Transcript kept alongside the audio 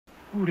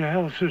Who the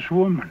hell's this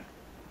woman?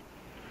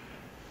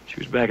 She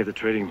was back at the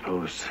trading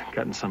post,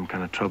 got in some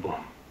kind of trouble.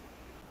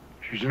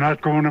 She's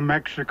not going to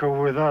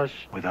Mexico with us.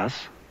 With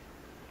us?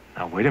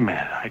 Now, wait a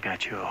minute. I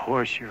got you a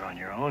horse. You're on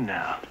your own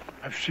now.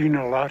 I've seen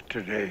a lot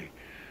today.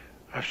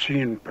 I've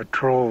seen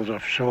patrols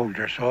of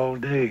soldiers all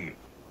day.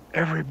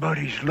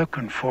 Everybody's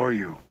looking for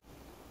you.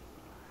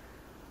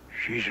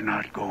 She's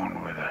not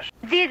going with us.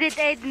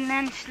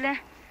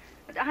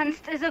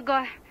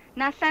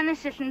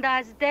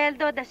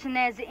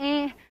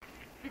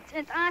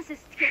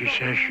 She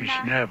says she's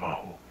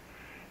Navajo,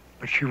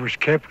 but she was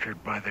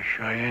captured by the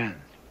Cheyennes.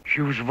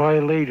 She was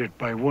violated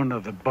by one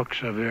of the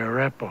bucks of the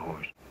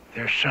Arapahoes.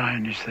 Their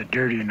sign is the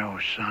Dirty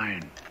Nose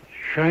sign.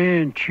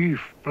 Cheyenne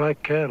chief,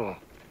 Black Cattle,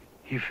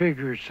 he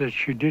figures that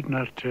she did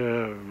not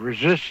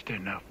resist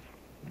enough.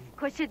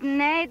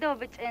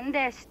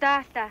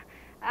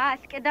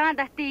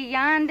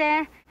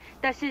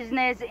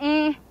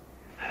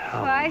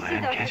 Oh,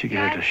 man, can't you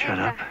get her to shut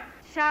up?